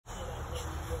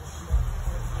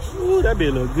that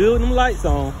bitch look good with them lights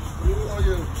on.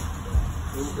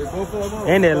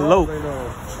 And that low. That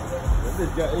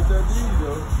bitch got HRD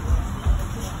though.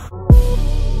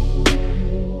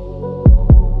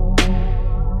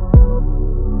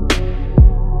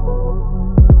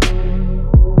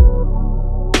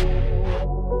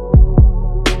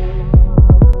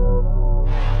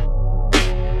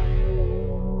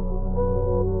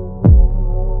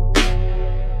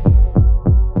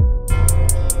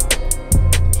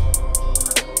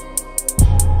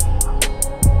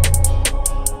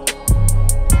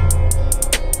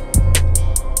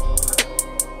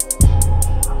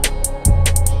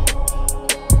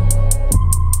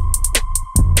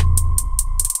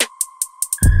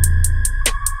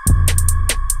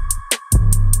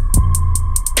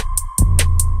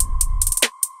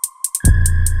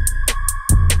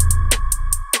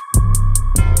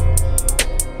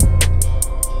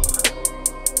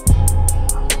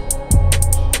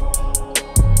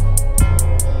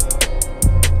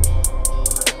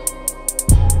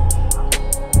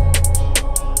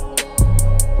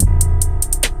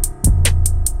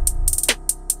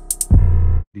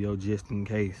 Just in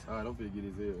case. Alright, don't forget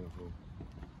his ear.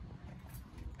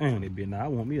 Damn, that bitch. Now I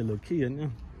want me a little kid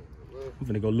now. I'm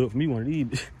finna go look for me one of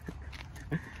these.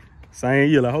 Same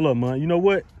year, like, hold up, man. You know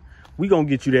what? We gonna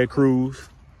get you that cruise.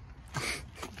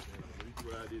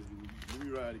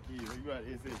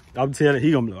 I'm telling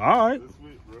he gonna be like, all right.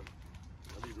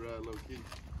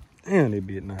 Damn, that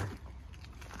bitch now.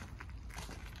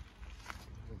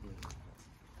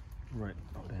 Right.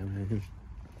 Oh, damn.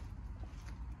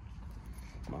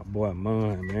 My boy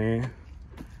Mon, man,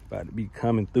 about to be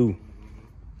coming through.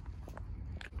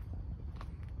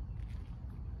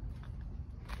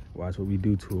 Watch what we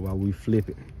do to it while we flip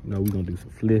it. You know we gonna do some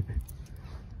flipping.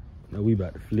 You know we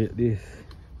about to flip this.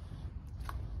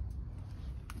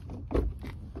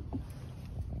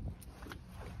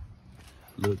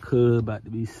 Little cub about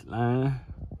to be slime.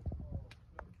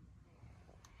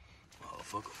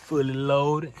 Motherfucker fully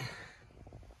loaded.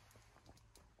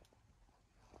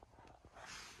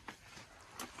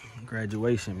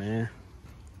 Graduation, man.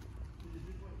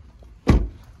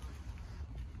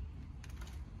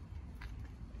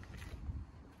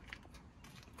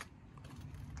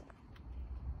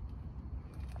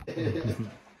 That's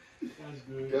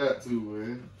good. Got to,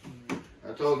 man.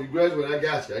 I told him, you graduate, I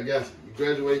got you. You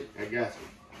graduate, I got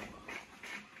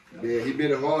you. Yeah, he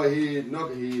been a hard head,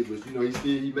 knucklehead, but you know,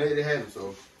 he made it happen,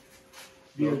 so.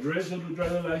 The address of the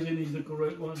driver's license is the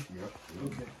correct one? Yeah.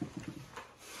 Okay.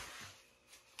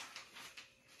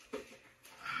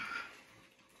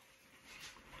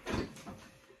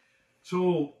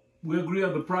 So we agree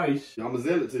on the price. I'm gonna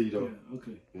sell it to you though. Yeah,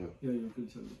 okay. Yeah. Yeah, you can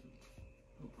sell it.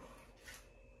 No problem.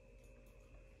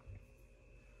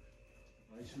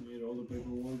 I submit all the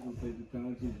paperwork, we'll pay the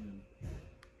taxes and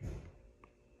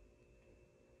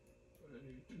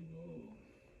ready to go.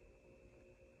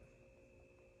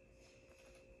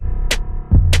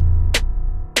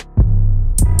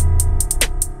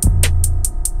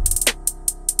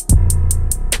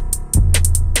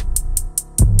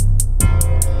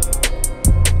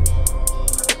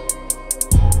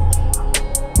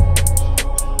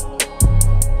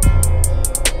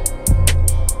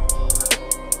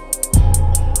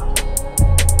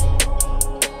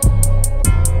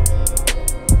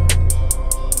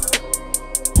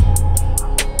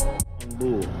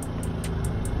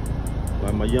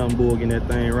 My young bull getting that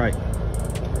thing right.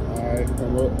 Alright,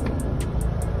 come up.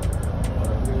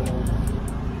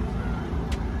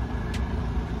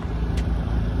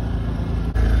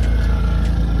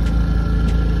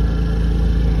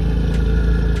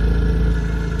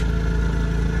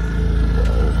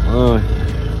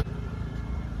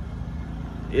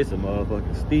 It's a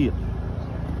motherfucking steal.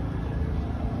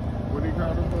 What do you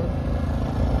call it for?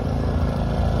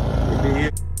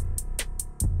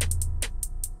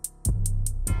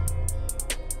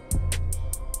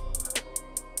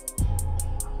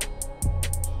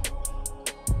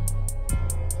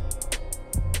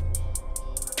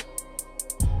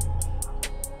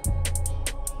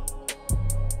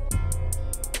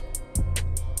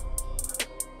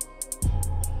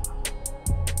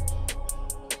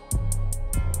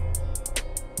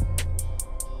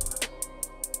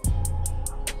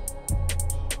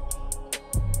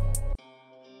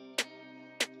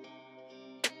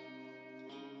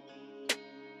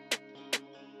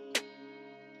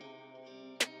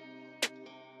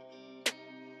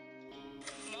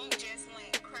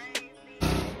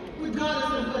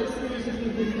 Regardless of what experiences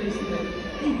we've been facing with,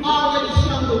 you've already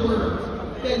shown the world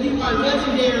that you are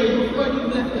legendary before you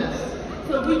left us.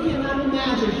 So we cannot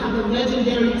imagine how the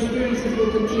legendary experiences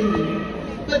will continue.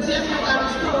 But just like I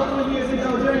was told 3 years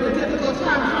ago during a difficult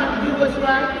time trying to do what's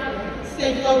right,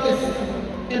 stay focused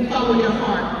and follow your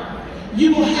heart.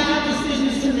 You will have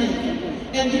decisions to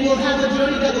make, and you will have a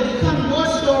journey that will become your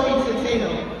story to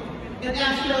tell. And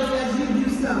Astros, as you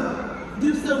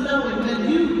do so knowing that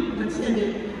you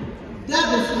attended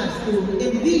Douglas High School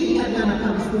in the Atlanta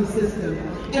Public School System,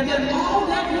 and that all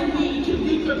that you need to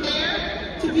be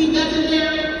prepared to be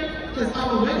legendary has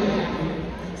already happened.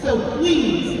 So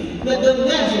please, let the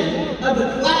legend of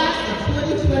the class of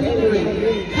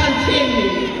 2023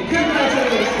 continue.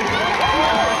 Congratulations.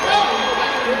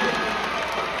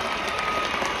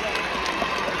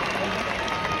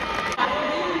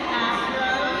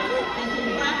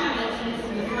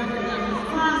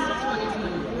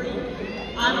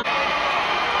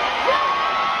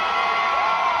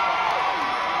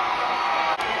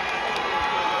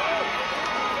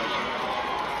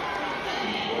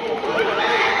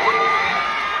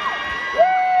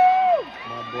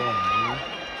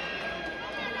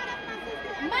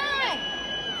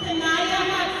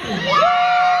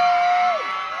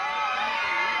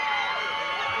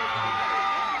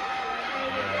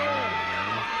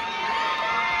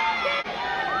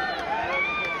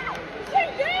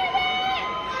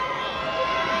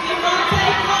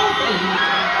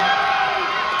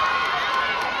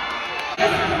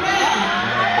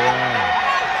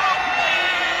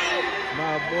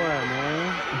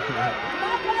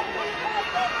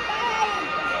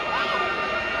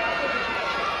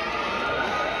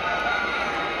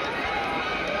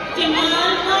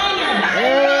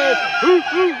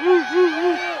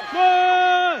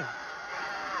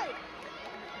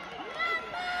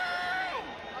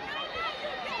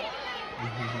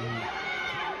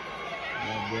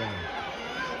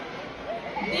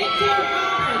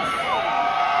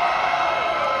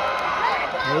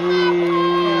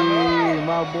 Hey,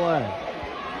 my boy.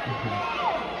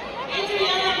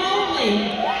 Adriana Mobley.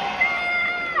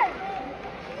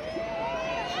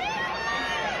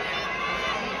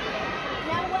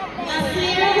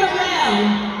 Nasir Harrell.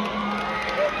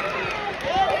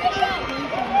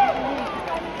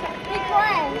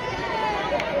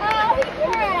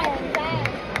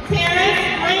 Terrence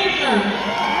Ranger.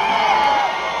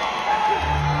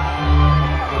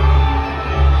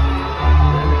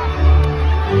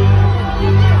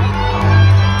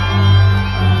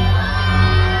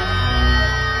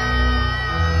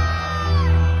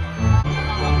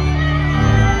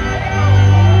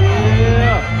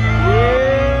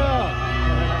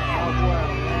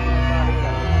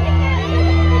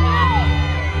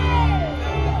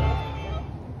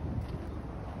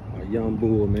 Young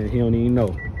bull, man, he don't even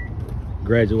know.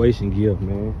 Graduation gift,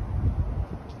 man.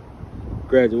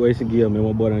 Graduation gift, man.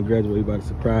 My boy done graduated, about to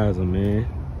surprise him, man.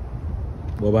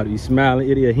 Boy about to be smiling,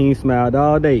 idiot. He ain't smiled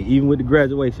all day, even with the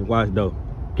graduation. Watch though.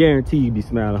 Guarantee you be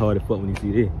smiling hard as fuck when you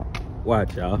see this.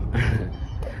 Watch, y'all.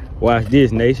 Watch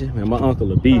this, nation. Man, my uncle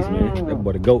a beast, man. That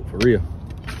boy the GOAT for real.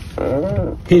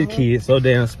 His kid so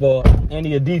damn spoiled. And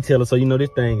he a detailer, so you know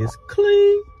this thing is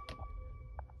clean.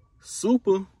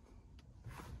 Super.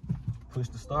 Push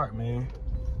the start, man.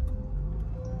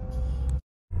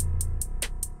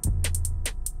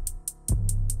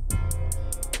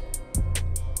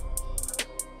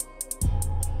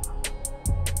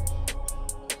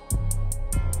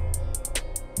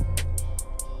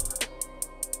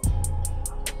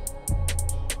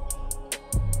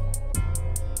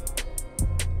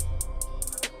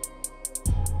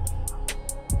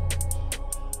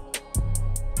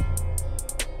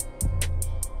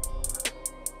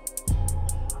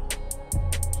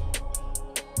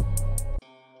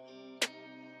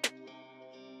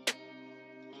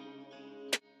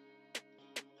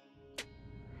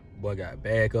 Boy got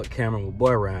backup camera with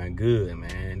boy Ryan good,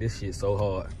 man. This shit so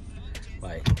hard.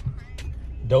 Like,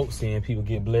 dope seeing people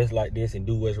get blessed like this and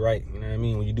do what's right. You know what I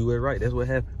mean? When you do what's right, that's what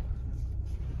happens.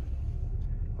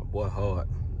 My boy hard.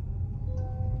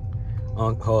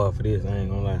 Hard for this, I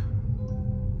ain't gonna lie.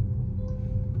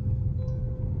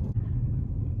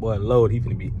 Boy Lord, he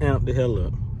finna be amped the hell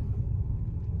up.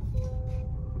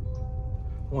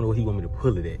 I wonder what he want me to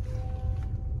pull it at.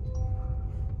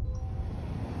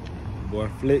 Boy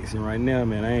flexing right now,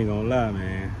 man. I ain't gonna lie,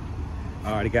 man.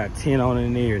 I already got 10 on it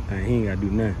and everything. He ain't gotta do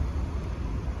nothing.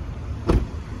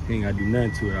 He ain't gotta do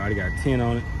nothing to it. I already got 10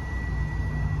 on it.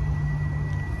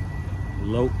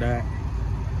 Low that.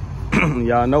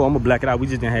 Y'all know I'm gonna black it out. We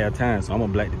just didn't have time, so I'm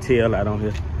gonna black the tail out on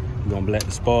here. We're gonna black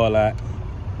the spoil out.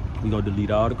 We're gonna delete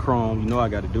all the chrome. You know I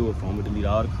gotta do it for him. I'm gonna delete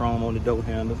all the chrome on the door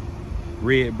handles,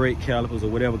 red brake calipers, or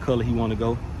whatever color he wanna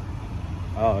go.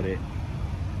 All that.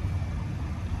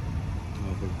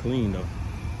 Clean though.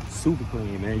 Super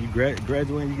clean, man. You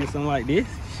graduate, you get something like this?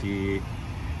 Shit.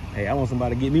 Hey, I want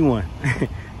somebody to get me one.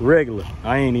 Regular.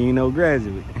 I ain't even no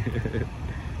graduate.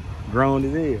 Grown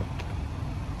as hell.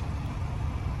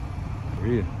 For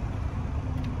real.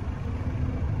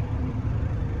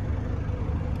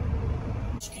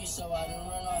 So I done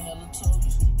run on hella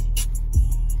toes.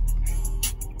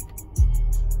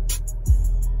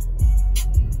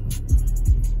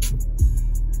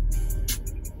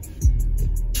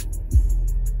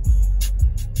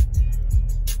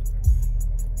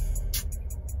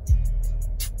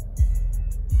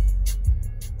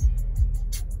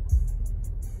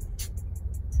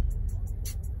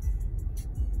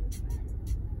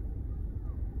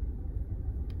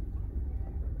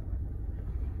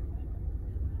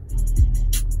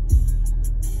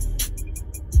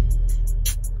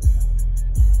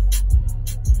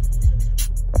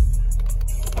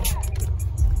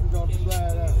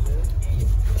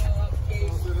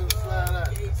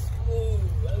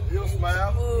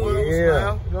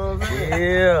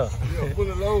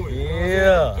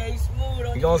 Yeah.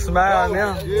 You gonna smile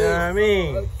now? You know what I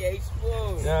mean? Okay,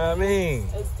 smooth. You know what I mean?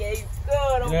 Okay,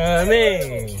 good. You know what I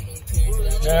mean? You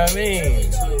know what I mean?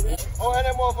 Oh, and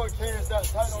that motherfucker can stop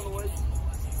tight on the way.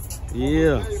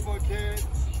 Yeah.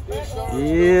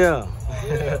 Yeah.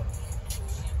 Yeah.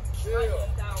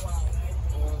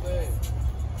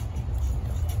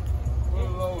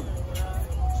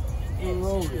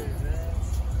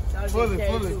 Fully.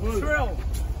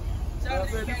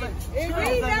 If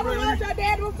he never loved your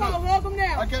dad before, hug him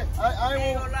now. Okay, I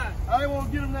ain't want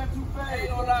to get him that too fast. I ain't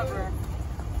gonna lie, bro.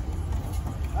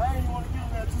 I ain't want to get him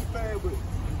that too fast, but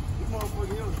this motherfucker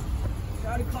here.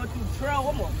 Shawty caught you trail.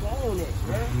 I'm gonna phone it,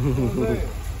 man.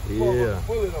 Yeah.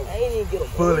 Fully though. I ain't even get a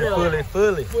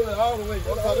Fully. Fully all the way. I'm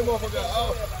talking this motherfucker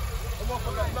out. That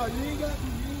motherfucker, no, you ain't got to do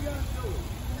it.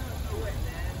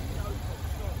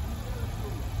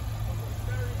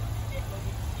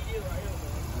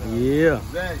 Yeah.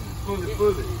 Exactly.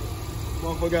 Fully.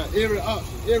 Motherfucker got every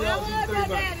option. Every option you think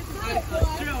about.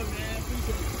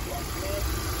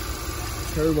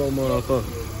 Turbo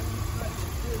motherfucker.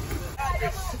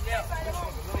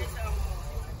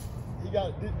 You got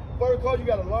first car, you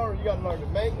gotta learn the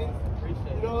maintenance. You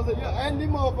know what I'm saying? Yeah, and this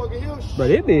motherfucker here. But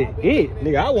it be it.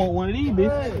 Nigga, I want one of these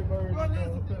bitches.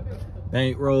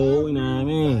 Bankroll, you know what I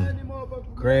mean?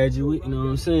 Graduate, you know what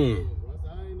I'm saying?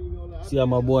 See how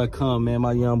my boy come, man,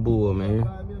 my young bull, man.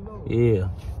 Yeah.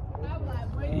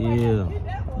 Yeah.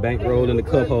 Bankroll in the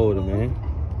cup holder, man.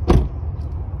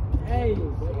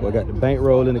 Boy got the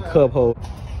bankroll in the cup holder.